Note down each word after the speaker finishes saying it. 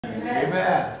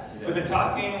Amen. We've been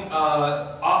talking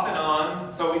off and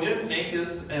on, so we didn't make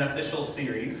this an official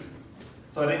series.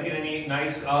 So I didn't get any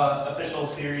nice official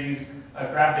series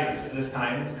graphics this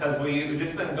time, because we've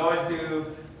just been going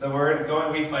through the Word,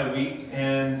 going week by week,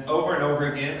 and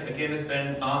over again, it's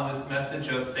been on this message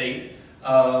of faith,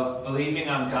 of believing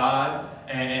on God,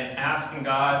 and asking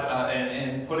God,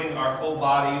 and putting our full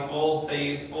body, full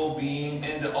faith, full being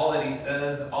into all that He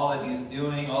says, all that He's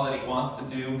doing, all that He wants to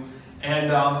do.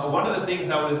 And one of the things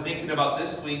I was thinking about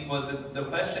this week was the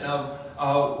question of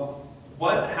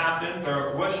what happens,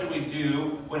 or what should we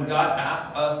do when God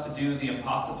asks us to do the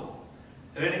impossible?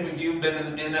 Have any of you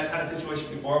been in that kind of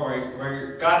situation before,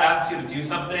 where God asks you to do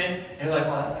something, and you're like,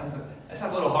 well, that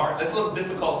sounds a little hard. That's a little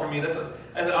difficult for me.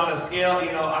 On a scale,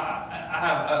 I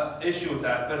have an issue with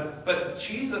that. But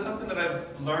Jesus, something that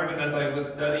I've learned, and as I was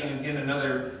studying again,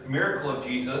 another miracle of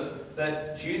Jesus,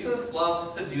 that Jesus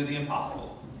loves to do the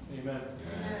impossible. Amen.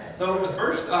 So the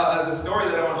first, the story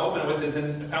that I want to open with is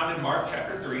found in Mark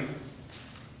chapter 3. And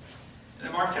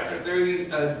in Mark chapter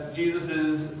 3, Jesus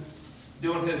is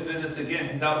doing his business again.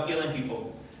 He's out healing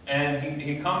people. And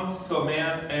he comes to a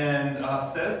man and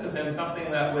says to him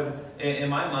something that would, in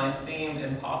my mind, seem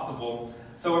impossible.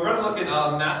 So we're going to look at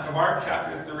Mark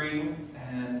chapter 3,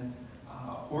 and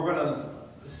we're going to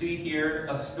see here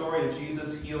a story of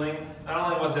Jesus healing.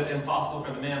 Not only was it impossible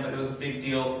for the man, but it was a big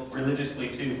deal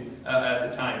religiously too at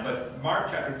the time. But Mark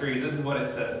chapter 3, this is what it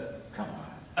says. Come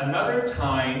on. Another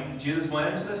time, Jesus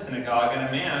went into the synagogue, and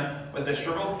a man with a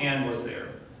shriveled hand was there.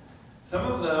 Some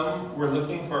of them were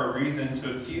looking for a reason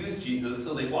to accuse Jesus,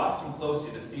 so they watched him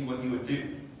closely to see what he would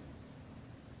do.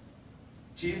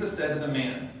 Jesus said to the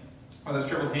man with a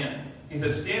shriveled hand, he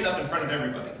said, "Stand up in front of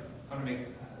everybody." I'm going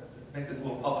to make this a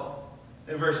little public.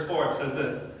 In verse 4 it says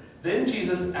this, "Then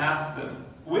Jesus asked them,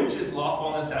 which is lawful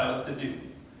on the Sabbath to do?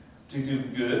 To do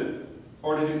good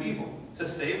or to do evil? To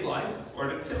save life or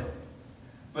to kill?"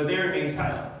 But they remained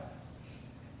silent.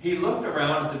 He looked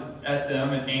around at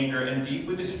them in anger and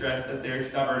deeply distressed at their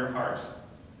stubborn hearts.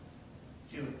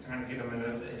 Jesus was trying to get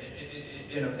them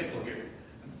in a pickle here.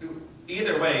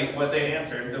 Either way, what they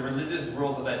answered, the religious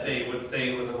rules of that day would say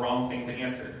it was a wrong thing to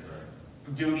answer.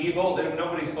 Do evil, then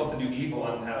nobody's supposed to do evil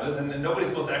on the Sabbath, and nobody's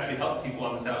supposed to actually help people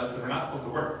on the Sabbath because we're not supposed to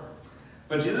work.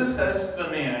 But Jesus says to the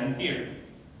man, "Here,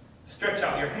 stretch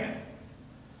out your hand."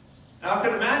 Now I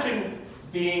can imagine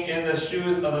being in the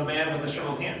shoes of the man with the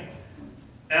shriveled hand.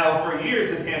 Now, for years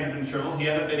his hand had been shriveled. He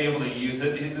hadn't been able to use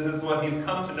it. This is what he's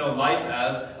come to know life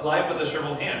as, a life with a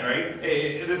shriveled hand, right?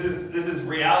 This is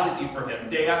reality for him,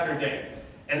 day after day.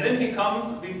 And then he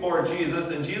comes before Jesus,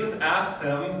 and Jesus asks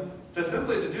him just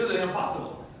simply to do the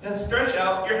impossible. And stretch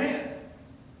out your hand.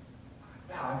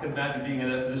 Wow, I could imagine being in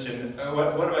that position.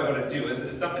 What am I going to do?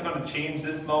 Is something going to change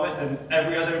this moment and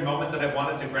every other moment that I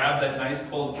wanted to grab that nice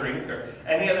cold drink, or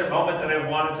any other moment that I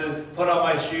wanted to put on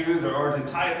my shoes, or to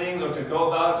tie things, or to go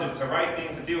about, to write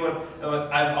things, to do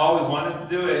what I've always wanted to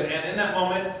do? And in that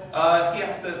moment, he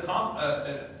has to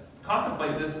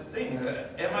contemplate this thing.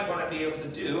 Am I going to be able to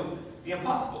do the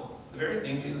impossible? The very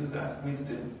thing Jesus is asking me to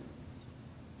do.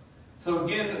 So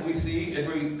again, we see, as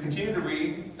we continue to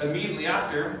read, immediately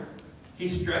after, he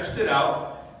stretched it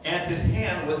out, and his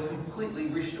hand was completely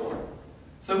restored.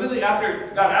 So immediately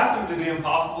after God asked him to do the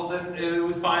impossible, then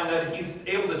we find that he's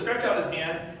able to stretch out his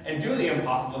hand and do the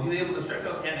impossible. He's able to stretch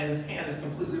out his hand, and his hand is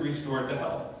completely restored to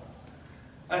health.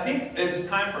 I think it's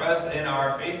time for us in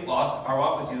our faith walk, our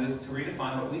walk with Jesus, to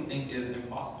redefine what we think is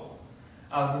impossible.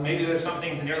 So maybe there's some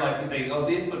things in your life you think, oh,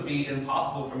 this would be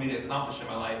impossible for me to accomplish in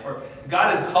my life. Or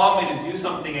God has called me to do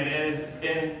something,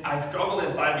 and I struggle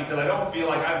inside because I don't feel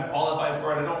like I'm qualified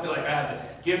for it. I don't feel like I have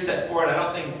the gift set for it. I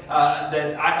don't think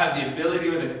that I have the ability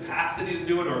or the capacity to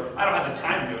do it, or I don't have the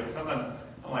time to do it. Sometimes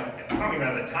I'm like, I don't even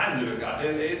have the time to do it, God.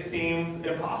 It seems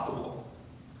impossible.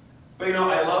 But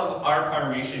I love our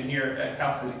congregation here at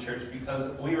Cal City Church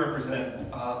because we represent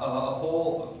a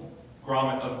whole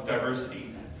grommet of diversity,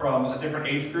 from different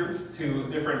age groups to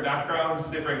different backgrounds,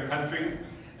 different countries.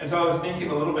 And so I was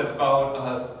thinking a little bit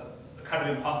about kind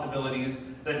of impossibilities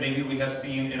that maybe we have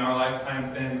seen in our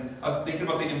lifetimes. And I was thinking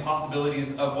about the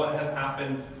impossibilities of what has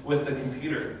happened with the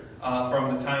computer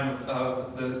from the time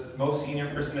of the most senior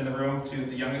person in the room to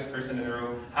the youngest person in the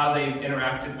room, how they've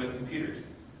interacted with computers.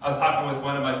 I was talking with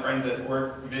one of my friends at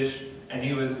work, Vish, and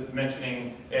he was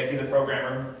mentioning he's a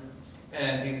programmer,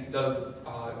 and he does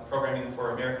programming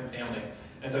for American Family.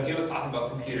 And so he was talking about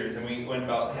computers, and we went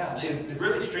about, it's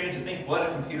really strange to think what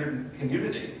a computer can do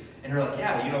today. And we're like,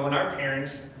 yeah, when our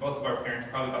parents, both of our parents,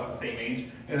 probably about the same age,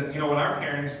 when our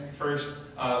parents first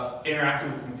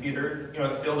interacted with a computer,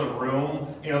 it filled a room,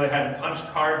 they had punch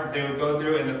cards that they would go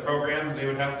through, and the programs they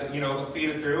would have to, feed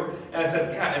it through. And I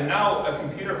said, yeah, and now a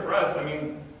computer for us,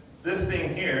 this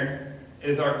thing here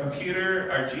is our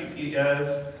computer, our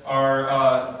GPS,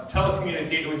 our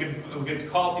telecommunication. We could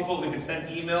call people, we could send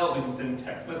email, we could send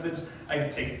text message. I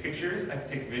could take pictures, I could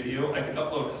take video, I could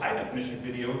upload high definition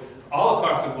video all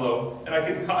across the globe, and I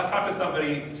could talk to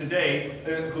somebody today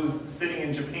who's sitting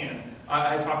in Japan.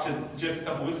 I talked to, just a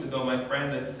couple weeks ago, my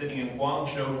friend that's sitting in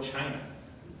Guangzhou, China.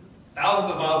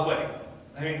 Thousands of miles away.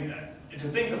 To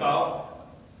think about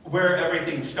where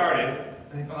everything started,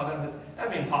 I think, oh,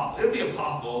 that'd be impossible. It would be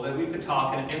impossible that we could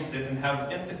talk in an instant and have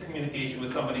instant communication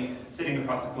with somebody sitting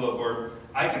across the globe. Or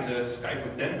I get to Skype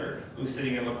with Denver, who's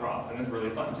sitting in La Crosse, and it's really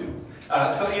fun too.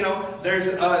 There's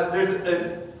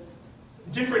a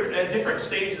different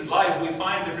stages in life. We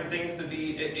find different things to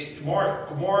be more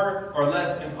or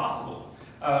less impossible.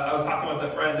 I was talking with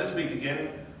a friend this week again.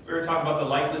 We were talking about the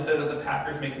likelihood of the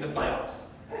Packers making the playoffs.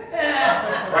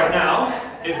 Right now,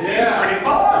 it seems pretty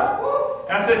impossible.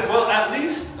 And I said, well, at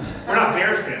least we're not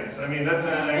Bears fans. That's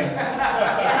not...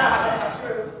 That's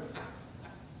true.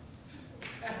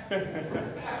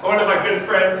 One of my good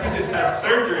friends, he just had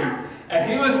surgery, and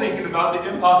he was thinking about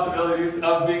the impossibilities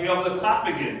of being able to clap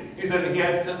again. He said he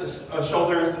had a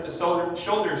shoulder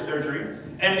surgery,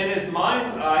 and in his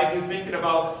mind's eye, he's thinking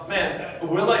about, man,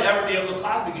 will I ever be able to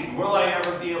clap again? Will I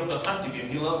ever be able to hunt again?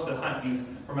 He loves to hunt. He's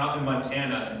from out in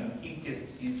Montana, and he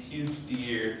gets these huge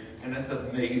deer, and that's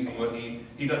amazing what he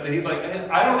does. He's like,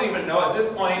 I don't even know at this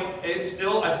point. I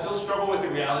still struggle with the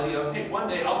reality of, hey, one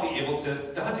day I'll be able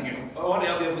to hunt again. One day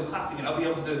I'll be able to clap again. I'll be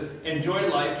able to enjoy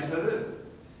life just as it is.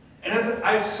 And as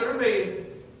I've surveyed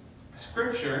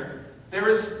Scripture,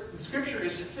 Scripture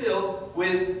is filled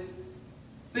with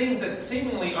things that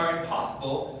seemingly are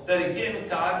impossible. That again,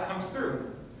 God comes through.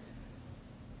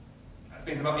 I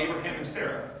think about Abraham and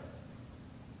Sarah.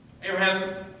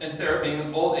 Abraham and Sarah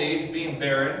being old age, being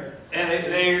barren, and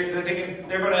they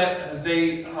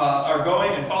are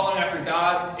going and following after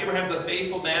God. Abraham's a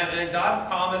faithful man, and God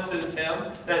promises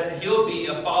him that he'll be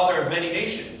a father of many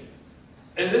nations.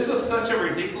 And this was such a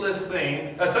ridiculous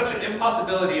thing, such an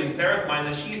impossibility in Sarah's mind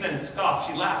that she even scoffed.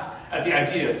 She laughed at the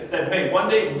idea that, hey, one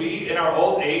day we, in our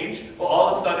old age, will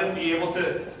all of a sudden be able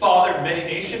to father many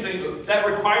nations. And that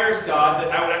requires God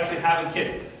that I would actually have a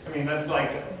kid. That's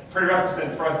like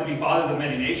prerequisite for us to be fathers of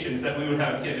many nations, that we would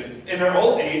have a kid. In their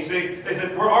old age, they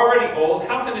said, we're already old.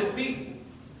 How can this be?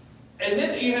 And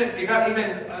then it got even,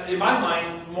 in my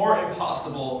mind, more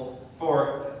impossible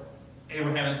for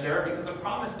Abraham and Sarah, because the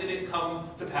promise didn't come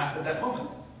to pass at that moment.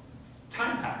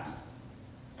 Time passed.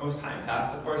 And as time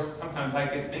passed, of course, sometimes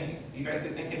I get thinking, you guys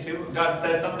get thinking too? God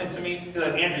says something to me, you're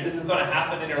like, Andrew, this is going to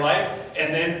happen in your life,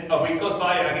 and then a week goes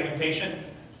by and I get impatient.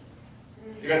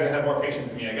 You guys have more patience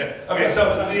than me, I guess. Okay,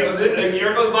 so a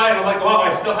year goes by and I'm like, wow,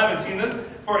 I still haven't seen this.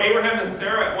 For Abraham and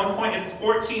Sarah, at one point, it's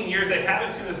 14 years. They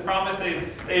haven't seen this promise.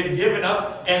 They've given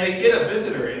up, and they get a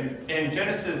visitor. In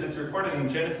Genesis, it's recorded in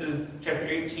Genesis chapter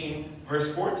 18,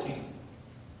 verse 14.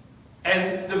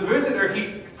 And the visitor,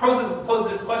 he poses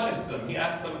this question to them. He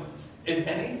asks them, is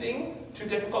anything too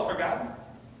difficult for God?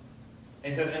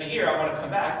 And he says, in a year, I want to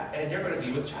come back, and you're going to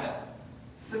be with child.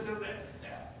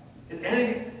 Is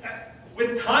anything...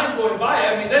 With time going by,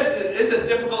 it's a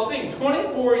difficult thing.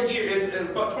 24 years,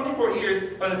 about 24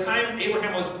 years, by the time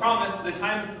Abraham was promised, to the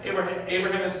time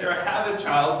Abraham and Sarah have a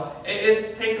child,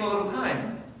 it's taken a little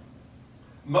time.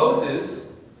 Moses,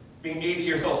 being 80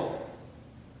 years old.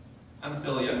 I'm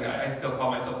still a young guy. I still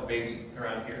call myself a baby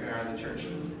around here, around the church.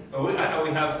 But I know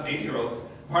we have some 80-year-olds.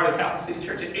 Part of Catholic City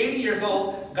Church. At 80 years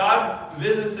old, God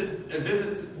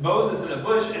visits Moses in a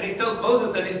bush, and he tells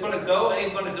Moses that he's going to go and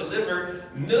he's going to deliver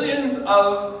millions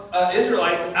of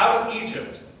Israelites out of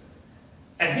Egypt.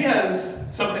 And he has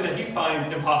something that he finds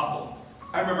impossible.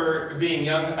 I remember being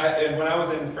young, when I was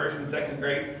in first and second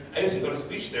grade, I used to go to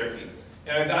speech therapy.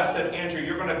 And God said, Andrew,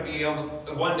 you're going to be able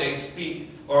to one day speak,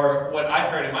 or what I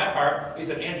heard in my heart, he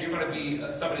said, Andrew, you're going to be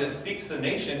somebody that speaks to the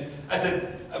nations. I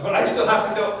said, but I still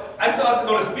have to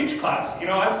go to speech class.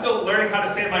 I'm still learning how to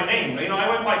say my name. I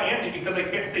went by Andy because I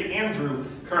can't say Andrew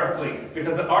correctly,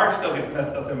 because the R still gets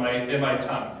messed up in my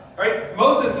tongue. All right?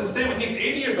 Moses is the same. He's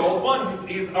 80 years old.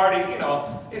 He's already,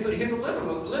 he's lived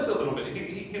a little bit.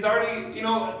 He's already,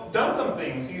 done some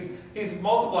things. He's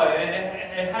multiplied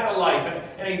and had a life.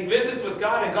 And he visits with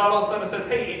God, and God all of a sudden says,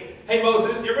 hey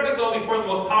Moses, you're going to go before the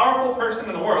most powerful person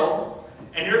in the world,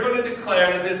 and you're going to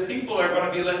declare that these people are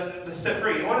going to be set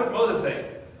free. And what does Moses say?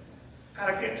 God,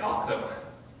 I can't talk to them.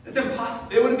 It's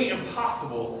impossible. It would be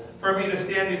impossible for me to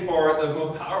stand before the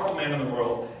most powerful man in the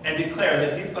world and declare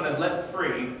that he's going to let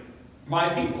free my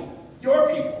people, your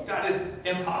people. That is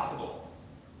impossible.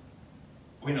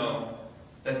 We know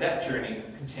that journey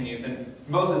continues, and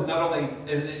Moses not only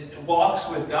walks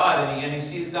with God and he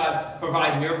sees God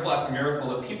provide miracle after miracle,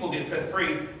 that people get set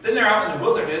free. Then they're out in the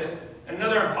wilderness.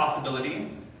 Another impossibility.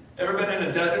 Ever been in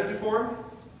a desert before?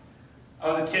 I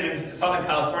was a kid in Southern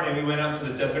California. We went out to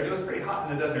the desert. It was pretty hot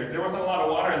in the desert. There wasn't a lot of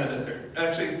water in the desert.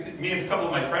 Actually, me and a couple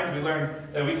of my friends, we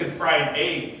learned that we could fry an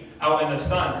egg out in the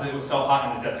sun because it was so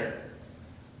hot in the desert.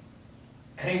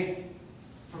 And he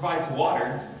provides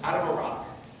water out of a rock.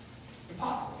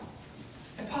 Impossible.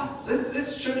 Impossible.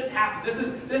 This shouldn't happen.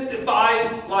 This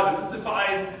defies logic.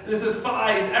 This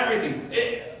defies everything.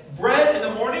 Bread in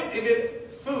the morning, they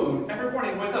get food. Every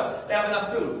morning, wake up, they have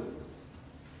enough food.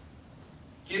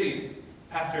 Gideon.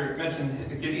 Pastor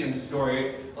mentioned Gideon's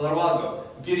story a little while ago.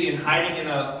 Gideon hiding in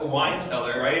a wine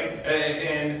cellar, right?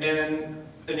 And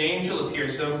an angel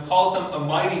appears to him, calls him a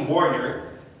mighty warrior.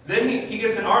 Then he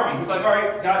gets an army. He's like, all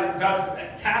right, God's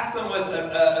tasked him with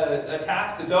a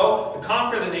task to go, to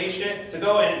conquer the nation, to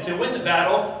go and to win the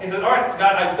battle. He says, all right,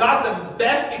 God, I've got the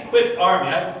best equipped army.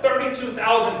 I have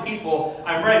 32,000 people.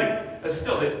 I'm ready. But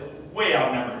still, they're way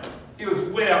outnumbered. He was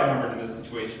way outnumbered in this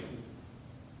situation.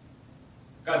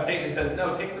 God says,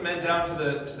 no, take the men down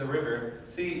to the river.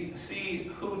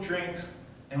 See who drinks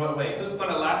in what way. Who's going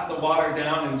to lap the water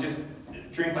down and just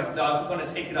drink like a dog? Who's going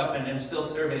to take it up and still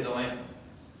survey the land?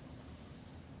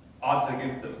 Odds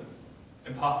against them.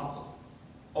 Impossible.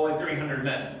 Only 300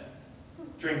 men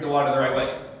drink the water the right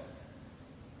way.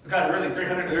 God, really,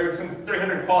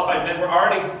 300 qualified men were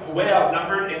already way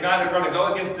outnumbered, and God is going to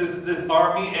go against this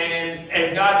army,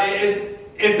 and God,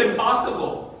 it's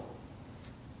impossible.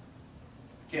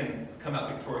 Again, come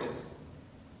out victorious.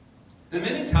 The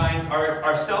many times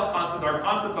our self-concept, our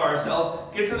concept of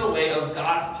ourselves gets in the way of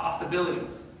God's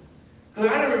possibilities. Because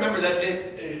I got to remember that,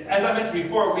 as I mentioned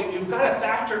before, we've got to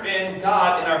factor in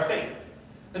God in our faith.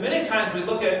 The many times we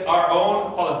look at our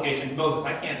own qualifications. Moses,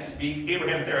 I can't speak.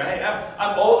 Abraham, Sarah, hey,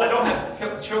 I'm old. I don't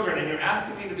have children, and you're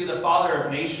asking me to be the father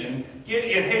of nations.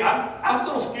 Gideon, hey, I'm a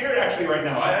little scared actually right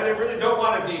now. I really don't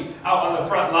want to be out on the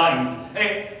front lines.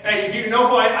 Hey, do you know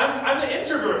who I'm the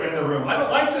introvert in the room. I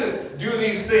don't like to do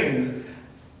these things.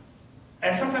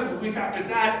 And sometimes we factor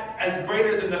that as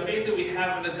greater than the faith that we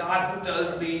have in the God who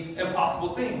does the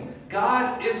impossible thing.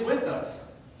 God is with us.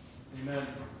 Amen.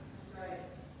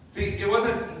 See, it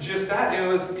wasn't just that,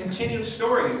 it was continued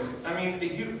stories. I mean,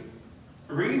 you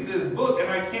read this book, and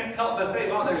I can't help but say,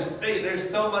 wow, there's faith, there's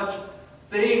so much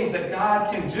things that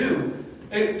God can do.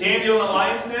 Daniel in the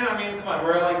lion's den, I mean, come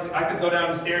on, I could go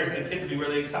downstairs and the kids would be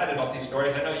really excited about these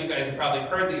stories. I know you guys have probably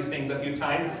heard these things a few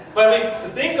times. But I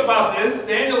mean, think about this.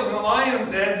 Daniel's in the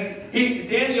lion's den.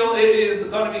 Daniel is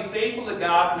going to be faithful to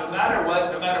God no matter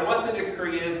what the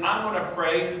decree is. I'm going to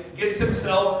pray. Gets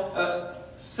himself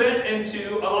sent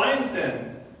into a lion's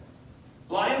den.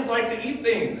 Lions like to eat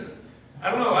things. I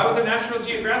don't know, I was a National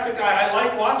Geographic guy. I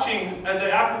like watching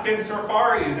the African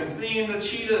safaris and seeing the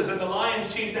cheetahs and the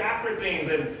lions chase after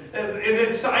things. And it's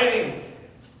exciting.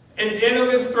 And Daniel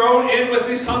is thrown in with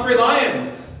these hungry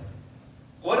lions.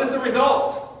 What is the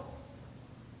result?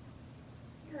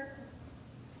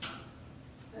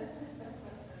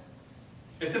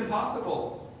 It's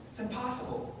impossible. It's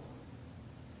impossible.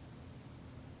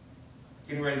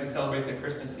 Getting ready to celebrate the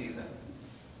Christmas season.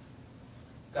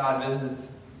 God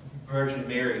visits Virgin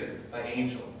Mary by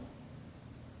angel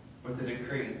with the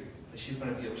decree that she's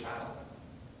going to be a child.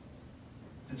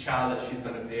 The child that she's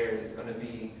going to bear is going to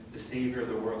be the Savior of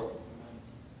the world.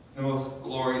 The most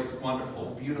glorious,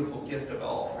 wonderful, beautiful gift of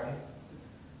all, right?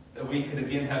 That we could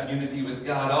again have unity with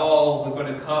God. All was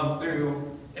going to come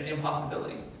through an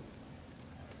impossibility.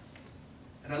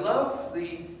 And I love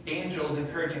the angel's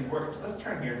encouraging words. Let's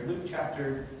turn here to Luke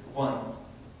chapter 1.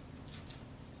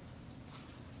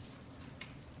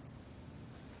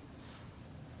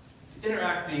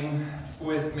 Interacting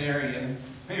with Mary, and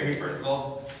Mary, first of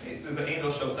all, the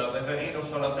angel shows up. If an angel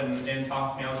showed up and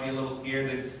talked to me, I would be a little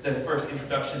scared. The first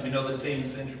introduction, we know the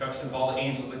famous introduction of all the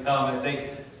angels that come and say,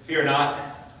 "Fear not."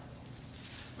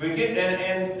 We get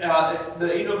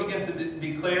the angel begins to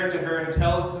declare to her and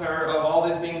tells her of all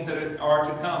the things that are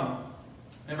to come.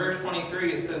 In verse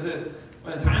 23, it says this: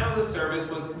 when the time of the service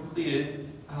was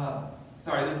completed,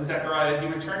 this is Zechariah. He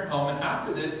returned home, and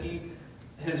after this,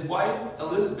 his wife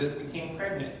Elizabeth became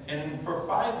pregnant, and for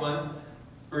 5 months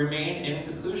remained in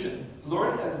seclusion. "The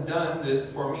Lord has done this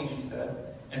for me," she said,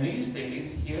 "and these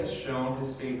days he has shown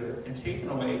his favor and taken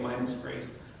away my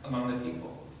disgrace among the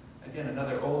people." Again,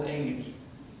 another old age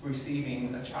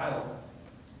receiving a child.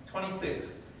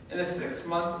 26. In the 6th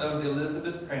month of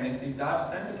Elizabeth's pregnancy, God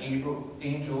sent an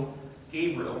angel,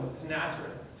 Gabriel, to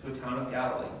Nazareth, to a town of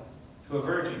Galilee, to a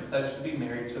virgin pledged to be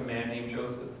married to a man named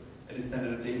Joseph, a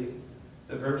descendant of David.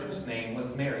 The virgin's name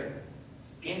was Mary.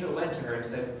 The angel went to her and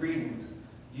said, "Greetings,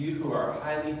 you who are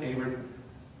highly favored,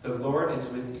 the Lord is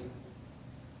with you."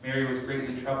 Mary was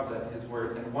greatly troubled at his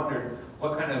words and wondered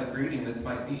what kind of greeting this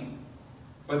might be.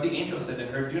 But the angel said to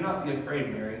her, "Do not be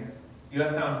afraid, Mary. You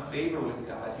have found favor with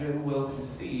God. You will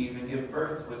conceive and give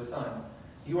birth to a son.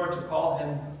 You are to call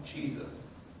him Jesus.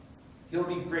 He'll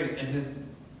be great, and his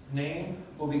name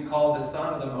will be called the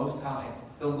Son of the Most High.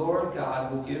 The Lord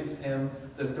God will give him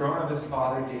the throne of his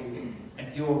father David, and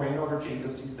he will reign over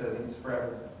Jacob's descendants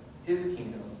forever. His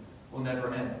kingdom will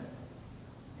never end."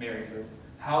 Mary says,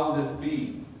 "How will this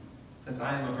be, since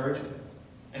I am a virgin?"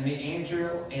 And the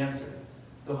angel answered,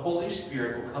 "The Holy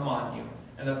Spirit will come on you,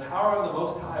 and the power of the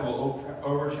Most High will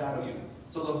overshadow you.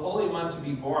 So the Holy One to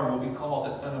be born will be called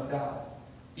the Son of God.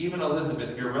 Even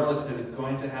Elizabeth, your relative, is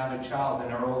going to have a child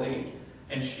in her old age,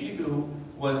 and she who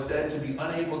was said to be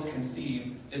unable to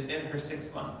conceive is in her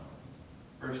 6th month."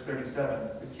 Verse 37,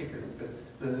 the kicker,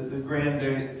 the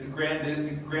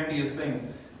grandiose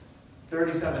thing.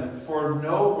 37, "For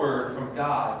no word from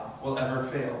God will ever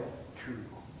fail." True.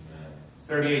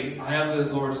 38, "I am the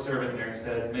Lord's servant," Mary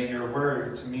said. "May your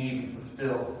word to me be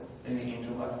fulfilled." And the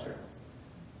angel left her.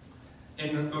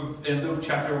 In Luke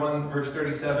chapter 1, verse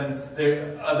 37,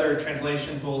 the other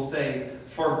translations will say,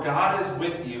 "For God is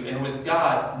with you, and with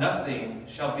God nothing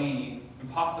shall be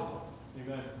impossible."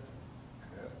 Amen.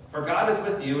 For God is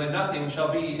with you, and nothing shall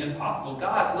be impossible.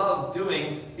 God loves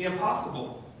doing the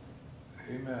impossible.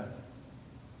 Amen.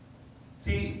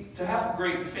 See, to have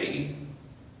great faith,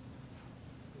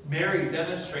 Mary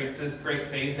demonstrates this great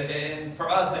faith, and for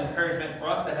us, encouragement for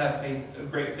us to have faith,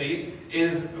 great faith,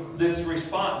 is this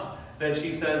response that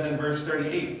she says in verse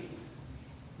 38.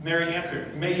 Mary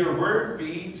answered, "May your word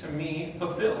be to me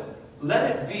fulfilled.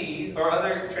 Let it be," or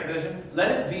other translation,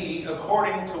 "let it be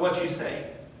according to what you say."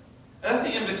 That's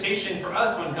the invitation for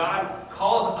us when God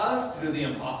calls us to do the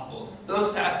impossible.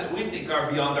 Those tasks that we think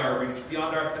are beyond our reach,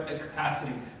 beyond our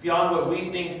capacity, beyond what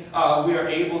we think we are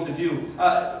able to do.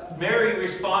 Mary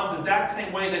responds the exact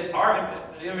same way that our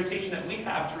invitation that we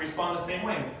have to respond the same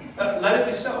way. Let it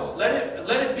be so. Let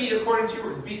it be according to your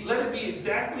word. Let it be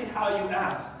exactly how you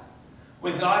ask.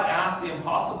 When God asks the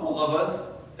impossible of us,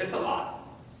 it's a lot.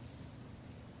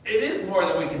 It is more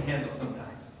than we can handle sometimes.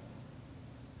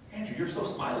 Andrew, you're so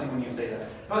smiley when you say that.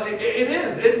 But it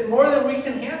is. It's more than we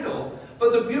can handle.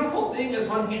 But the beautiful thing is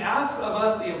when he asks of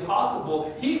us the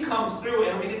impossible, he comes through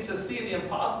and we get to see the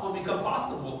impossible become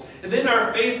possible. And then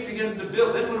our faith begins to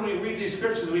build. Then when we read these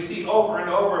scriptures, we see over and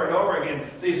over and over again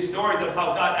these stories of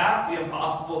how God asks the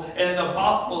impossible, and the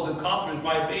impossible is accomplished.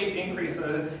 My faith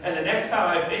increases. And the next time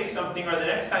I face something, or the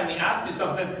next time he asks me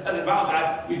something, I think, wow,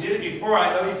 God, you did it before.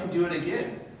 I know you can do it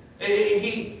again.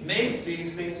 He makes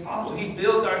these things possible. He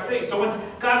builds our faith. So when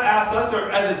God asks us, or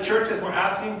as a church, as we're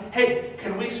asking, hey,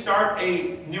 can we start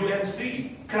a new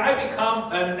MC? Can I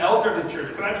become an elder of the church?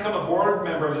 Could I become a board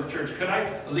member of the church? Could I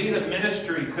lead a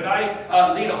ministry? Could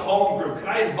I lead a home group? Could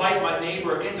I invite my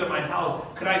neighbor into my house?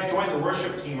 Could I join the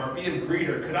worship team or be a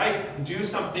greeter? Could I do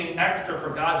something extra for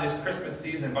God this Christmas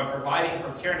season by providing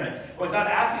for care night? When God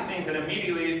asks these things, and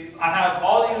immediately I have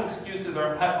all these excuses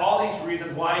or have all these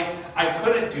reasons why I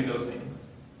couldn't do those things.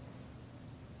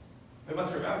 We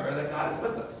must remember that God is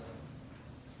with us.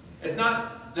 It's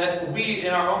not that we,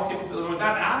 in our own capability, when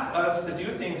God asks us to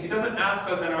do things, he doesn't ask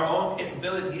us in our own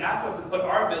capability. He asks us to put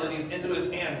our abilities into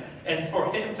his hand, and it's for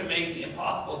him to make the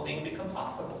impossible thing become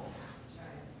possible.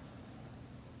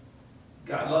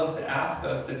 God loves to ask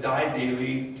us to die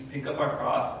daily, to pick up our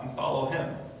cross and follow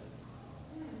him.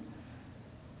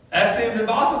 That seemed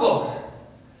impossible.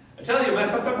 I tell you, man,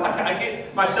 sometimes I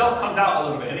get, myself comes out a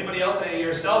little bit. Anybody else,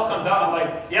 yourself comes out, I'm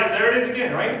like, yeah, there it is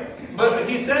again, right? But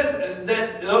he says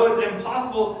that though it's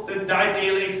impossible to die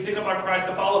daily, to pick up our cross,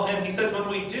 to follow him, he says when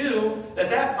we do,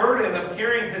 that burden of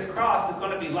carrying his cross is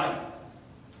going to be light.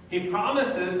 He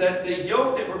promises that the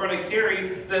yoke that we're going to carry,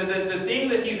 the thing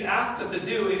that he's asked us to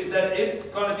do, that it's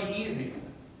going to be easy.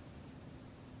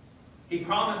 He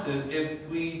promises if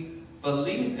we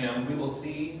believe him, we will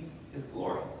see his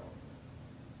glory.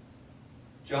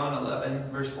 John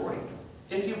 11, verse 40.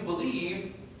 If you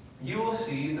believe, you will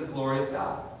see the glory of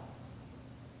God.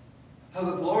 So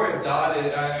the glory of God,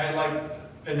 I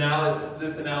like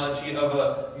this analogy of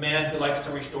a man who likes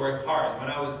to restore cars. When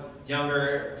I was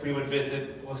younger, we would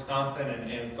visit Wisconsin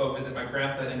and go visit my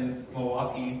grandpa in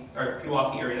Milwaukee, or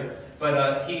Pewaukee area.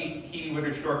 But he would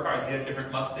restore cars. He had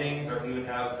different Mustangs, or he would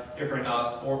have different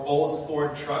old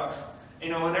Ford trucks.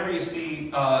 whenever you see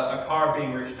a car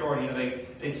being restored,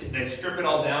 they strip it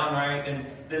all down, right? And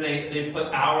then they put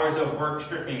hours of work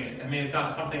stripping it. I mean, it's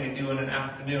not something they do in an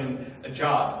afternoon, a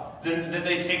job. Then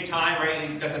they take time, right?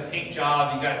 You got the paint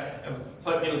job, you got to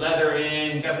put new leather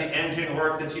in, you got the engine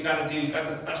work that you got to do, you got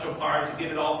the special parts, you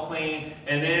get it all clean,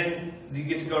 and then you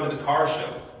get to go to the car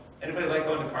shows. Anybody like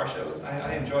going to car shows?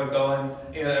 I enjoy going.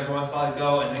 Every once in a while I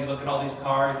go and they look at all these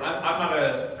cars. I'm not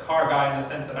a car guy in the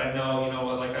sense that I know,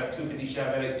 what like a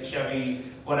 250 Chevy,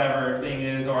 whatever thing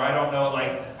is, or I don't know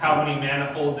like how many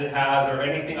manifolds it has or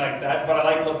anything like that, but I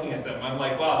like looking at them. I'm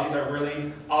like, wow, these are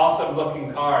really awesome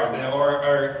looking cars.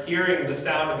 Or hearing the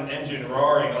sound of an engine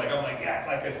roaring, I'm like, yes,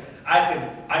 I could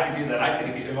do that. I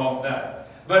could get involved with that.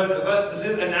 But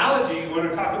the analogy, when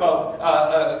we talk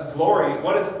about glory,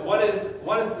 what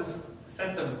does this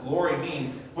sense of glory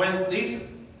mean? When these,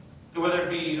 whether it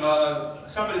be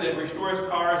somebody that restores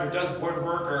cars or does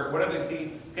woodwork or whatever the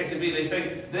case may be, they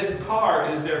say this car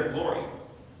is their glory.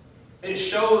 It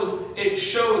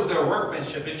shows their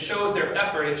workmanship. It shows their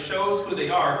effort. It shows who they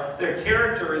are. Their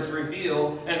character is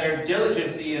revealed, and their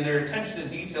diligency and their attention to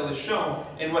detail is shown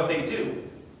in what they do.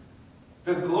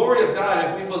 The glory of God,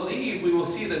 if we believe, we will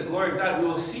see the glory of God. We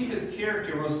will see His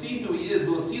character. We will see who He is.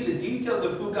 We will see the details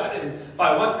of who God is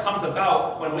by what comes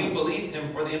about when we believe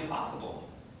Him for the impossible.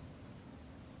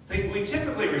 We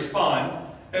typically respond,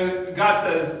 and God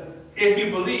says, if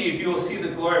you believe, you will see the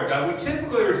glory of God. We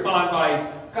typically respond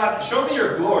by, God, show me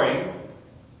your glory,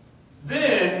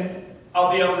 then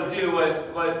I'll be able to do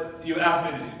what you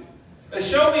asked me to do.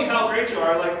 Show me how great you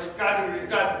are.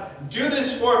 God, do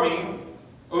this for me.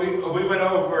 We went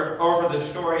over the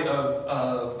story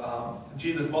of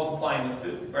Jesus multiplying the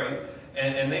food, right?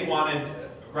 And they wanted,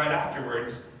 right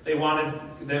afterwards, they wanted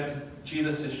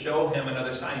Jesus to show him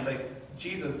another sign. He's like,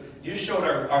 Jesus, you showed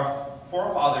our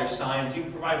forefathers signs. You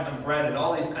provided them bread and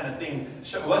all these kind of things.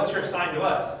 What's your sign to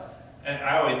us? And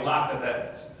I always laughed at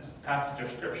that passage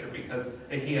of Scripture because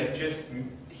he had just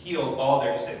healed all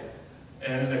their sick.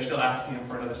 And they're still asking him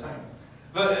for another sign.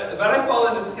 But I fall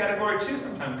into this category too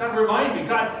sometimes. God, remind me.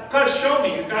 God, show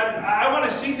me. God, I want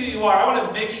to see who you are. I want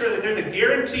to make sure that there's a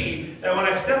guarantee that when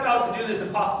I step out to do this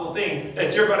impossible thing,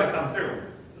 that you're going to come through.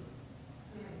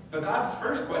 But God's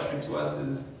first question to us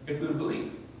is if we would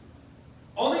believe.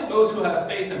 Only those who have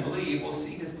faith and believe will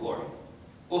see His glory.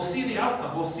 We'll see the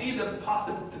outcome. We'll see the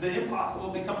impossible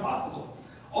become possible.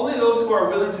 Only those who are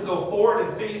willing to go forward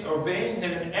in faith, obeying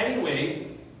Him in any way,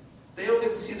 they'll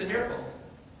get to see the miracles.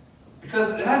 Because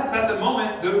that's at the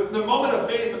moment, the moment of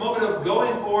faith, the moment of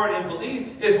going forward in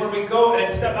belief is when we go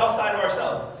and step outside of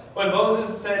ourselves. When Moses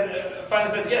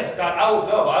finally said, yes, God, I will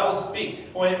go, I will speak.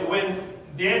 When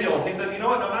Daniel, he said, you know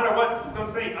what, no matter what he's going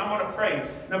to say, I'm going to pray.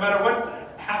 No matter what's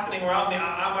happening around me,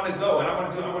 I'm going to go and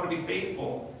I'm going to be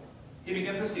faithful. He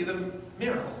begins to see the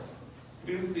miracles.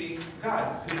 He begins to see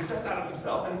God. Because he stepped out of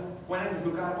himself and went into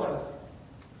who God was.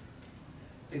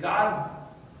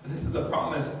 This is the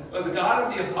promise. But the God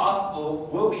of the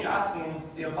impossible will be asking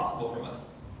the impossible from us.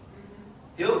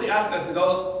 He'll be asking us to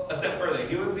go a step further.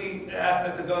 He will be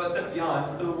asking us to go a step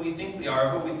beyond who we think we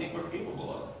are, who we think we're capable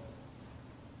of.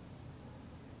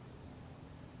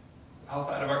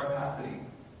 Outside of our capacity.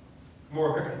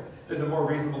 There's a more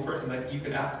reasonable person that you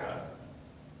could ask God.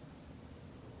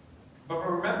 But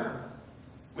remember,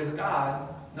 with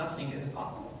God, nothing is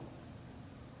impossible.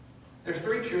 There's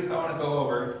 3 truths I want to go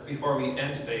over before we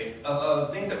end today,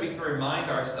 of things that we can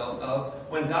remind ourselves of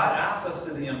when God asks us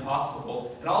to the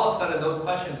impossible, and all of a sudden those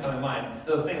questions come in mind,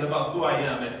 those things about who I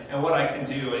am and what I can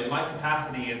do and my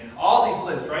capacity and all these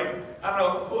lists, right? I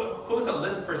don't know who's a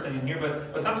list person in here,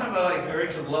 but sometimes I like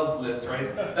Rachel loves lists,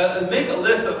 right? Make a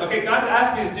list of, okay, God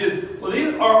asked me to do this. Well,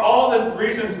 these are all the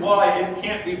reasons why it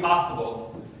can't be possible.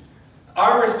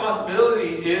 Our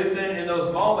responsibility is in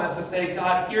those moments to say,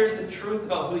 God, here's the truth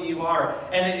about who you are.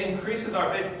 And it increases our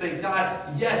faith to say,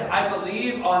 God, yes, I will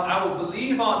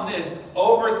believe on this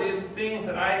over these things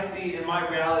that I see in my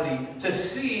reality to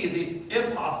see the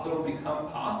impossible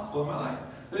become possible in my life.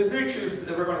 The 3 truths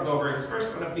that we're going to go over is first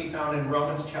going to be found in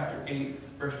Romans chapter 8,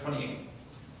 verse 28.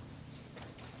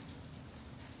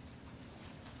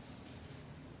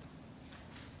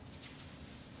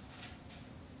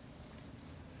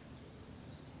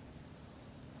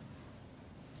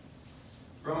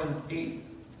 Romans 8,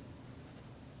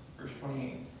 verse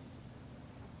 28.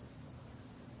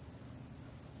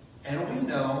 And we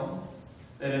know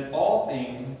that in all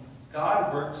things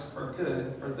God works for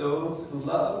good for those who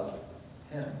love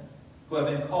Him, who have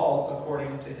been called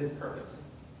according to His purpose.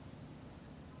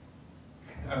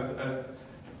 Sometimes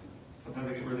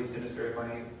I get really sinister in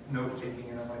my note-taking,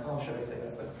 and I'm like, oh, should I say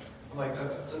that? But I'm like,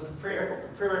 the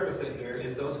prerequisite here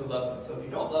is those who love them. So if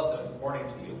you don't love them, warning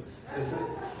to you,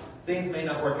 things may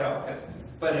not work out. Okay.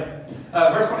 But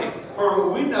verse 20,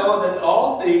 for we know that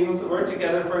all things work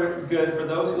together for good for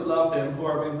those who love him, who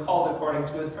are being called according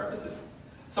to his purposes.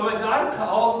 So when God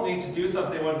calls me to do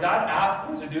something, when God asks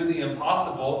me to do the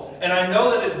impossible, and I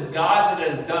know that it's God that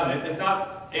has done it, it's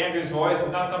not Andrew's voice,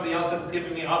 it's not somebody else that's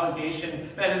giving me obligation,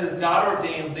 that is a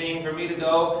God-ordained thing for me to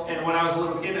go. And when I was a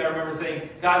little kid, I remember saying,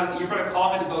 God, you're going to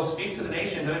call me to go speak to the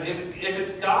nations. I mean, if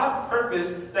it's God's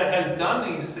purpose that has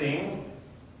done these things,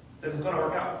 then it's going to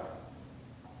work out.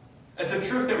 It's a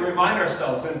truth that we remind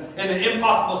ourselves in the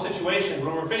impossible situations,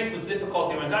 when we're faced with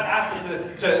difficulty, when God asks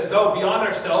us to go beyond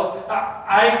ourselves,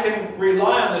 I can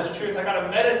rely on this truth. I got to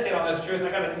meditate on this truth.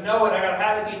 I got to know it. I got to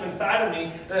have it deep inside of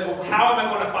me. How am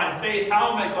I going to find faith?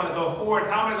 How am I going to go forward?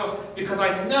 How am I going? Because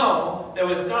I know that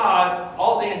with God,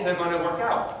 all things are going to work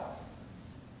out.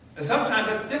 And sometimes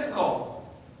it's difficult.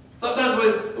 Sometimes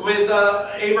with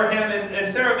Abraham and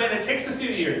Sarah, man, it takes a few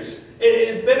years.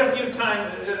 It's been a few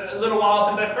times, a little while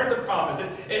since I've heard the promise.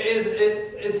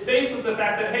 It's faced with the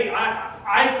fact that, hey,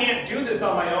 I can't do this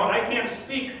on my own. I can't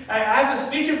speak. I have a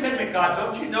speech impediment, God.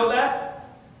 Don't you know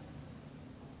that?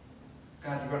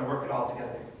 God, you're going to work it all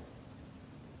together.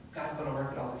 God's going to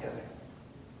work it all together.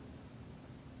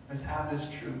 Let's have this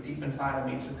truth deep inside of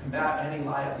me to combat any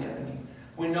lie of the enemy.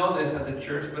 We know this as a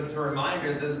church, but it's a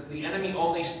reminder that the enemy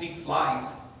only speaks lies.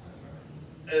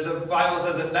 The Bible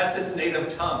says that that's his native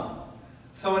tongue.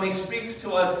 So when he speaks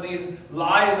to us these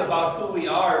lies about who we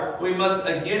are, we must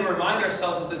again remind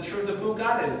ourselves of the truth of who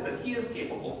God is, that he is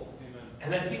capable. Amen.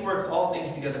 And that he works all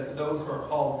things together for those who are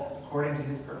called according to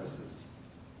his purposes.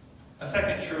 A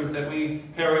second truth that we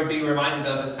here would be reminded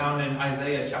of is found in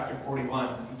Isaiah chapter 41.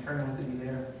 If you turn with me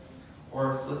there,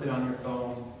 or flip it on your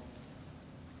phone.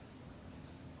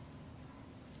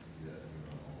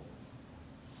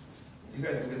 You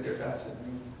guys can get there faster than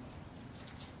me.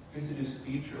 I used to do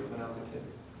speed drills when I was a kid.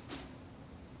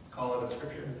 Call it a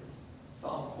scripture.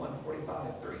 Psalms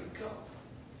 145:3. Go.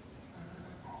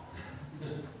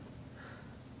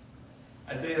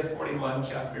 Isaiah 41,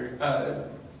 chapter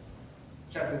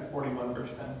 41, verse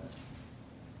 10.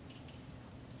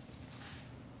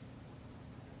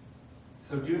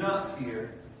 So do not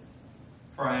fear,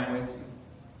 for I am with you.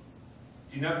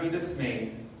 Do not be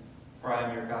dismayed, for I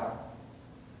am your God.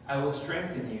 I will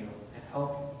strengthen you and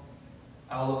help you.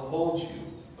 I will uphold you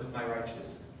with my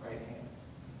righteous right hand.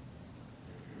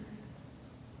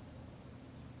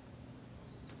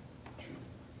 True.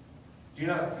 Do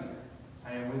not fear.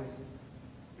 I am with you.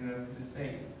 Do not be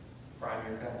dismayed, for I am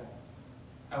your God.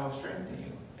 I will strengthen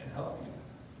you and help you.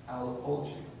 I will uphold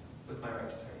you with my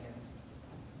righteous right hand.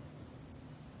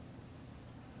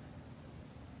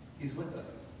 He's with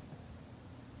us.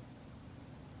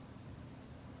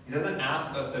 He doesn't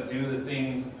ask us to do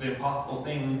the impossible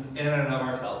things in and of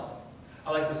ourselves.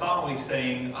 I like the song we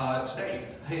sang today,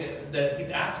 that he's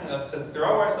asking us to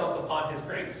throw ourselves upon his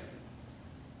grace.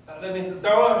 That means to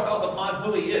throw ourselves upon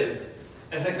who he is.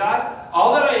 And say, God,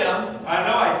 all that I am, I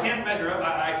know I can't measure up,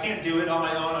 I can't do it on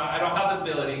my own, I don't have the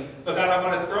ability, but God, I'm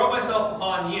going to throw myself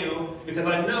upon you because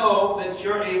I know that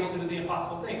you're able to do the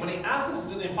impossible thing. When he asks us to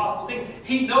do the impossible thing,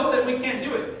 he knows that we can't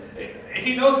do it.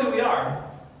 He knows who we are.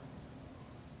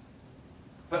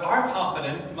 But our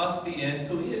confidence must be in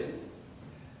who he is.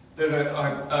 There's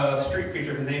a street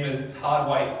preacher, his name is Todd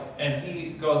White, and he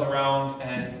goes around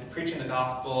and preaching the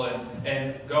gospel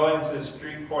and going to the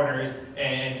street corners,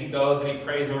 and he goes and he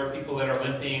prays over people that are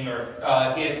limping, or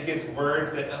he gets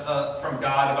words from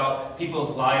God about people's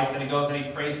lives, and he goes and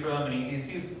he prays for them, and he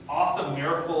sees awesome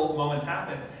miracle moments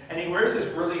happen. And he wears this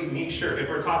really neat shirt. If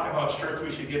we're talking about shirts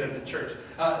we should get as a church,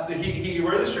 he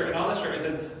wears the shirt, and on the shirt it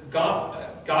says,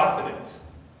 Godfidence.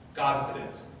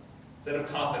 Godfidence. Instead of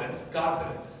confidence,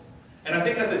 Godfidence. And I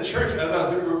think as a church, as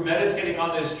I was meditating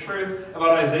on this truth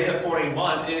about Isaiah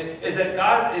 41, is that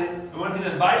God, when he's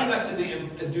inviting us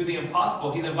to do the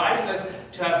impossible, he's inviting us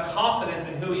to have confidence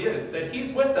in who he is. That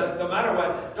he's with us no matter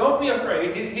what. Don't be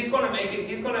afraid. He's going to make it.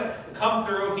 He's going to come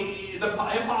through. The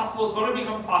impossible is going to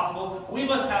become possible. We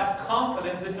must have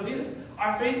confidence in who he is.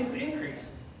 Our faith will increase.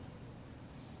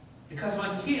 Because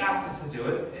when he asks us to do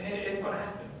it, it's going to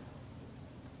happen.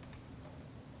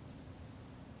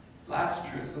 Last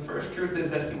truth. The first truth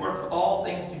is that he works all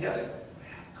things together.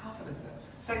 Have confidence in that.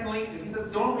 Secondly, he says,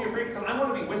 don't be afraid because I'm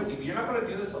going to be with you. You're not going to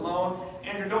do this alone.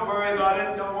 Andrew, don't worry about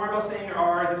it. Don't worry about saying your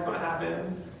R's. It's going to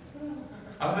happen.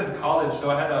 I was in college,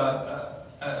 so I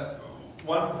had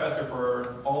one professor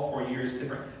for all 4 years.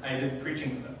 I did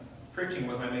preaching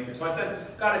with my major. So I said,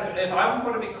 God, if I'm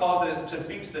going to be called to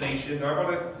speak to the nations, or I'm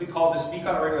going to be called to speak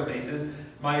on a regular basis,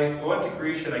 what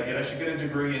degree should I get? I should get a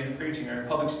degree in preaching or in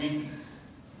public speaking.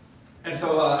 And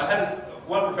so I had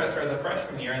one professor as a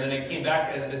freshman year, and then I came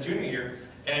back as a junior year.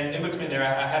 And in between there,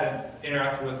 I hadn't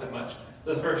interacted with him much.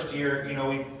 The first year,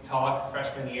 we talk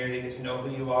freshman year, they get to know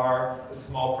who you are. It's a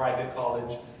small private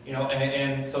college,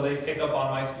 and so they pick up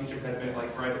on my speech impediment,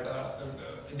 like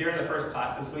during the first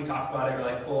classes, we talked about it, we're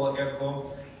like, cool, yeah,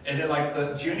 cool. And then like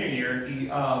the junior year, he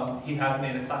has me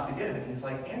in the class again, and he's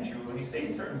like, Andrew, when you say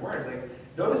certain words, like,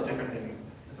 notice different things.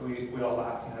 So we all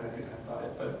laughed and had a good time about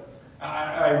it. But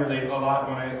I relate a lot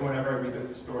whenever I read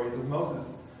the stories of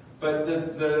Moses. But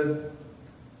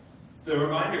the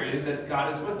reminder is that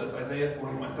God is with us. Isaiah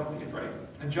 41, don't be afraid.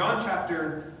 In John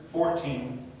chapter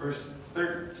 14, verse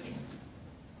 13,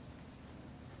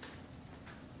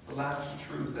 the last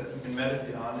truth that we can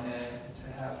meditate on and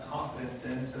to have confidence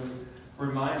in, to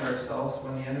remind ourselves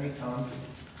when the enemy comes, to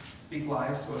speak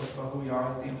lies to us about who we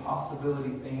are, that the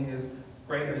impossibility thing is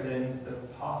greater than the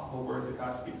possible words that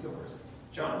God speaks over us.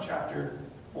 John chapter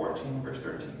 14, verse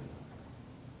 13.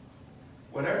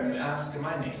 Whatever you ask in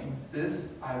my name, this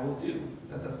I will do,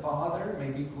 that the Father may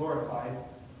be glorified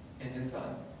in his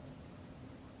Son.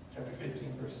 Chapter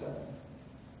 15, verse 7.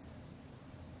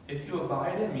 If you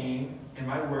abide in me, and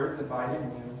my words abide in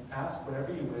you, ask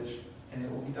whatever you wish, and it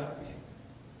will be done for you.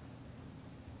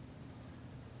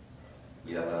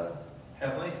 We have a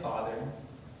Heavenly Father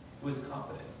who is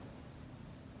confident,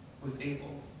 who is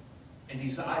able, and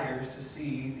desires to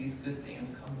see these good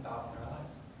things come about in our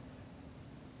lives.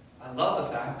 I love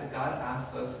the fact that God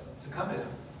asks us to come to him.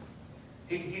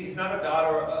 He's not a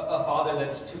God or a Father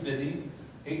that's too busy.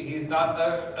 He's not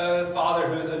a Father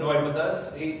who's annoyed with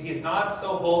us. He's not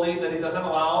so holy that he doesn't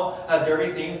allow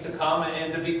dirty things to come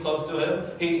and to be close to him.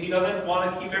 He doesn't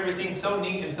want to keep everything so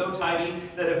neat and so tidy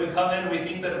that if we come in, we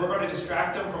think that we're going to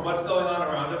distract him from what's going on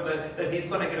around him, that he's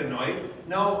going to get annoyed.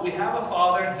 No, we have a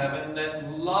Father in heaven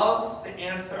that loves to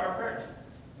answer our prayers.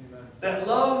 That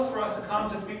loves for us to come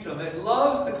to speak to him, that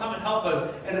loves to come and help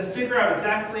us, and to figure out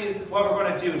exactly what we're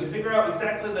going to do, to figure out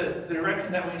exactly the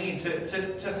direction that we need,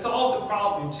 to solve the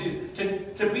problem,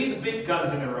 to be the big guns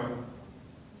in the room.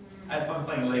 I had fun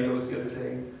playing Legos the other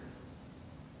day,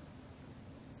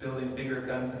 building bigger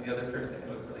guns than the other person. It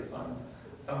was really fun.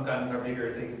 Some guns are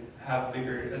bigger, they have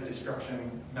bigger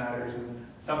destruction matters, and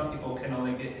some people can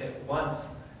only get hit once,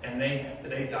 and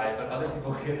they die, but other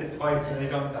people get hit twice and they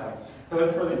don't die. So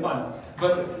it's really fun.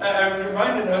 But I was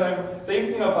reminded that I'm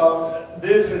thinking about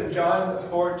this in John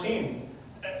 14.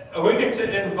 We get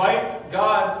to invite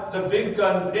God, the big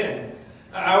guns, in.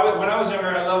 When I was younger,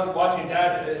 I loved watching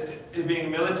Dad.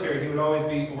 Being military, he would always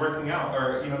be working out,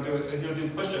 or he would do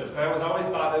push-ups. I always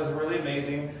thought it was really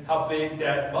amazing how big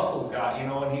Dad's muscles got.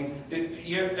 When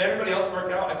everybody else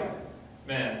worked out. I think,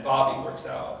 man, Bobby works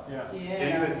out.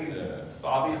 Yeah.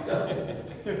 Bobby's done.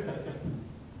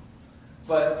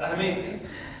 But I mean,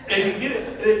 and you get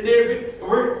it.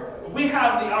 We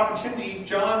have the opportunity.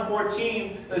 John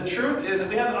 14. The truth is that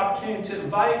we have an opportunity to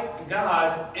invite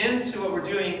God into what we're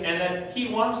doing, and that He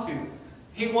wants to.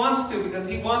 He wants to, because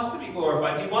He wants to be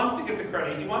glorified. He wants to get the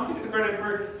credit. He wants to get the credit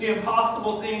for the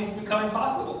impossible things becoming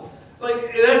possible.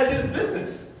 Like, that's His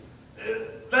business.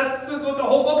 That's what the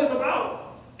whole book is about.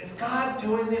 It's God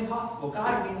doing the impossible.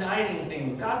 God uniting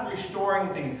things. God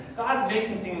restoring things. God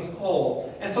making things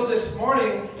whole. And so this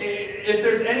morning, if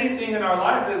there's anything in our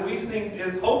lives that we think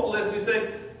is hopeless, we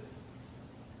say,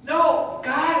 no,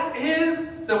 God is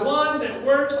the one that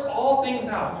works all things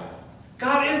out.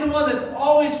 God is the one that's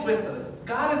always with us.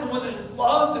 God is the one that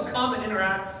loves to come and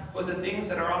interact with the things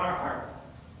that are on our heart.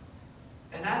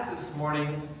 And that this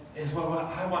morning is what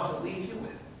I want to leave you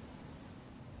with.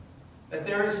 That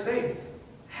there is faith.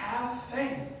 Have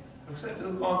faith. I've said this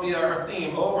is going to be our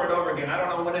theme over and over again. I don't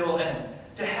know when it will end.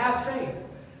 To have faith.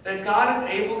 That God is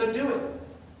able to do it.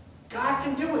 God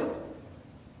can do it.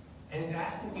 And He's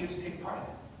asking you to take part in it.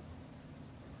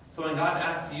 So when God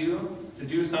asks you to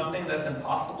do something that's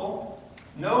impossible,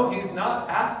 no, He's not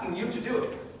asking you to do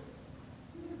it.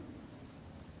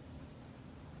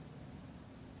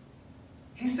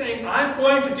 He's saying, I'm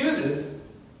going to do this. Do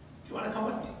you want to come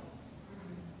with me?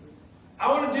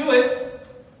 I want to do it.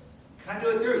 Can I do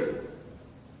it through you?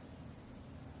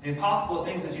 The impossible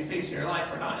things that you face in your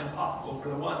life are not impossible for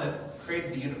the one that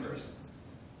created the universe.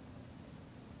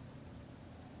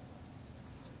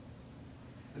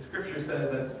 The scripture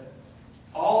says that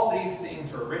all these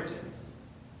things were written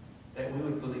that we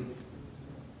would believe.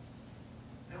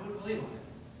 That we would believe on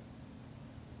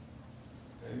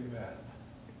it. Amen.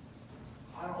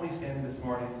 Why don't we stand this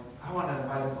morning? I want to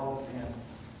invite us all to stand.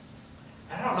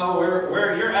 I don't know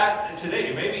where you're at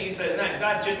today. Maybe you said, man,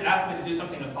 God just asked me to do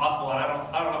something impossible, and I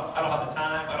don't have the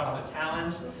time, I don't have the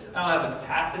talents, I don't have the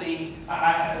capacity.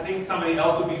 I think somebody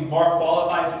else would be more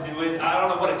qualified to do it. I don't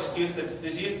know what excuse that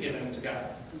you've given to God.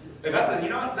 But God said, you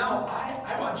know what? No,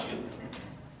 I want you.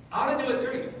 I want to do it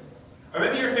through you. Or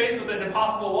maybe you're faced with an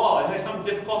impossible wall, and there's some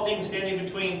difficult thing standing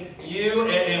between you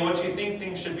and what you think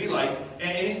things should be like.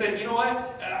 And you said, you know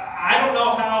what? I don't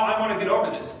know how I want to get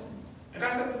over this. And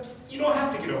God said, you don't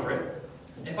have to get over it.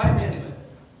 Invite me into it.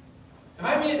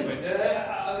 Invite me into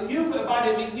it. You've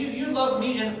invited me. You love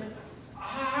me, and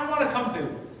I want to come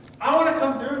through. I want to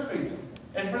come through for you.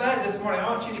 And for that this morning, I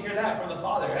want you to hear that from the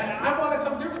Father. And I want to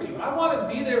come through for you. I want to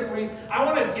be there for you. I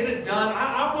want to get it done.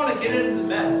 I want to get it in the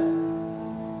mess.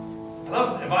 I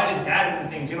love inviting Dad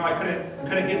into things. You know, I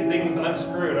couldn't get things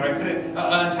unscrewed. Or I couldn't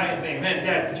untie things. Man,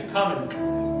 Dad, could you come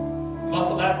and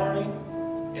muscle that for me?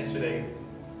 Yesterday,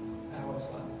 that was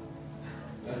fun.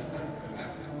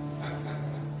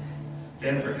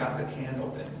 Denver got the can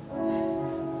open.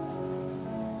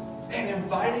 And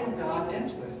inviting God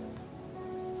into it.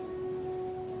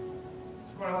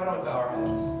 So why don't we bow our heads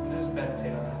and just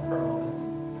meditate on that for a moment.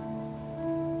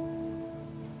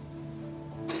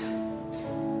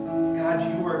 God,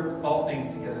 you work all things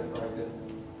together for our good.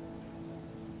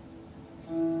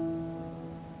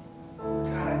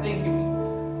 God, I thank you.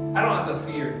 I don't have to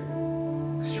fear,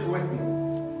 because you're with me.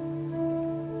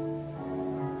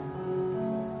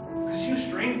 Because you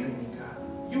strengthen me, God.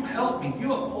 You help me.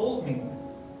 You uphold me.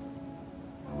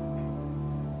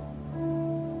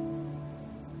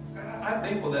 God, I'm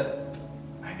thankful that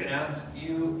I can ask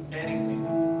you anything.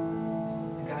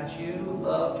 And God, you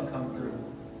love to come through.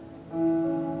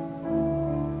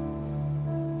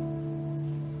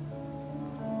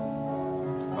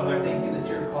 Father, I thank you that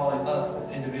you're calling us as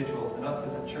individuals and us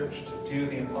as a church to do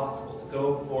the impossible, to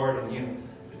go forward in you,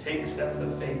 to take steps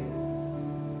of faith.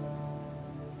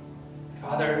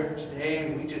 Father,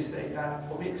 today we just say, God,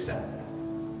 well, we accept that.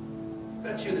 If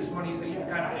that's you this morning, you say, yeah,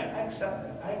 God, I accept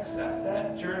that. I accept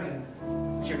that journey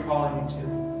that you're calling me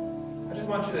to. I just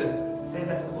want you to say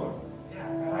that to the Lord. Yeah,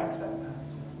 God, I accept that.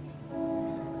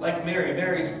 Like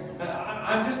Mary's,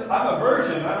 I'm a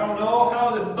virgin. I don't know how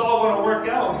this is all going to work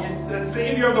out. You're the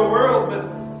Savior of the world,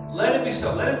 but let it be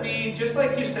so. Let it be, just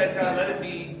like you said, God, let it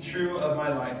be true of my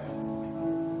life.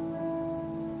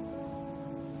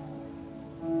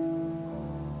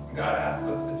 God asks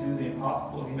us to do the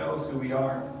impossible. He knows who we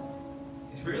are.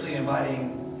 He's really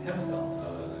inviting himself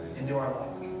into our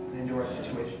lives and into our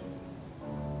situations.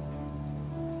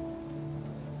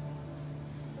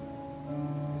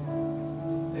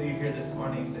 Maybe you're here this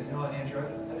morning and you say, you know what, Andrew,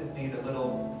 I just need a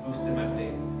little boost in my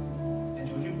faith.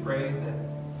 Andrew, would you pray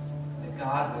that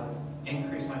God would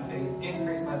increase my faith,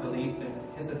 increase my belief in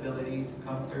his ability to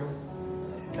come through?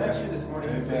 If that's you this morning,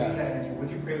 Andrew, would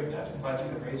you pray with me? I just invite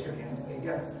you to raise your hand and say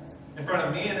yes. In front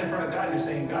of me and in front of God, you're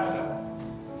saying, God,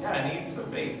 I need some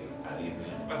faith. I need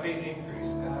my faith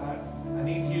increase. God, I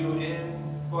need you in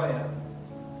who I am.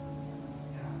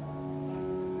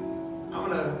 Yeah. I'm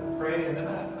going to pray, and then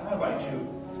I invite you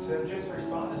to just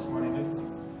respond this morning.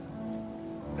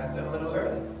 It's got done a little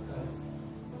early.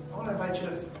 I want to invite you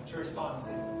to respond and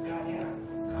say, God, yeah,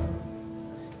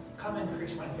 come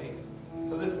increase my faith.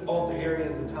 So this altar area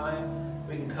is the time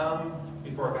we can come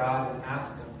before God and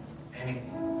ask him anything.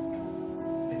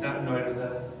 He's not annoyed with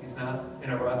us. He's not in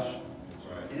a rush.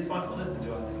 He just wants to listen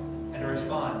to us and to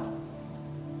respond.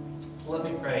 So let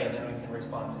me pray, and then we can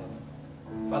respond to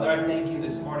him. Father, I thank you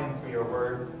this morning for your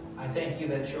word. I thank you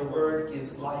that your word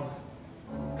gives life.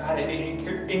 God, it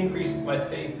increases my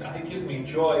faith. God, it gives me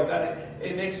joy. God,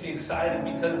 it makes me excited,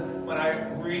 because when I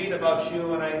read about you,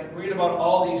 when I read about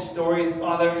all these stories,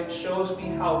 Father, it shows me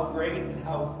how great and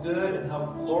how good and how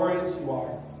glorious you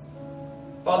are.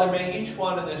 Father, may each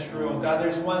one in this room, God,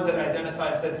 there's ones that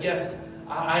identified and said, yes,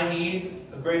 I need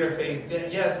a greater faith.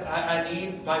 Yes, I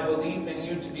need my belief in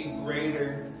you to be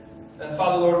greater.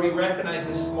 Father, Lord, we recognize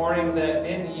this morning that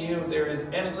in you there is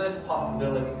endless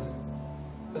possibilities.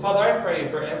 Father, I pray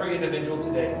for every individual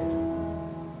today.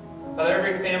 Father,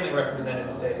 every family represented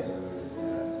today.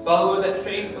 Father, Lord, that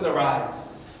faith would arise.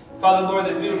 Father, Lord,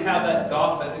 that we would have that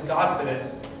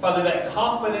confidence. Father, that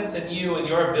confidence in you and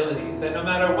your abilities. That no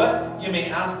matter what you may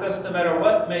ask us, no matter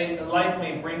what life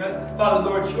may bring us, Father,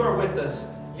 Lord, you are with us.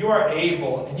 You are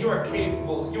able and you are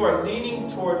capable. You are leaning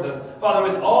towards us.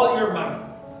 Father, with all your might,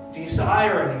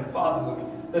 desiring, Father,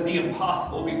 that the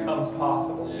impossible becomes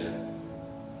possible. Yes.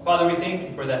 Father, we thank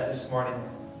you for that this morning.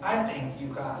 I thank you,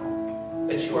 God,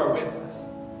 that you are with us.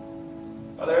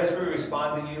 Father, as we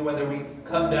respond to you, whether we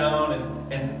come down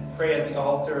and pray at the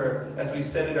altar, or as we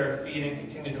sit at our feet and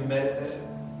continue to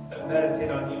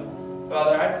meditate on you.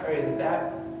 Father, I pray that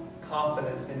that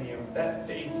confidence in you, that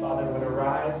faith, Father, would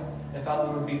arise, and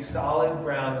Father, would be solid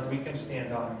ground that we can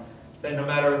stand on. That no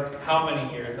matter how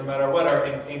many years, no matter what our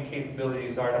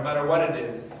incapabilities are, no matter what it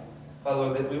is,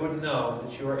 Father, that we would know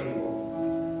that you are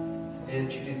able, and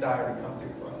that you desire to come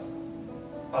through for us.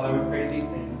 Father, we pray these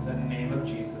things in the name of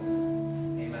Jesus.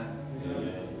 Amen.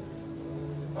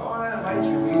 I want to invite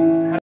you.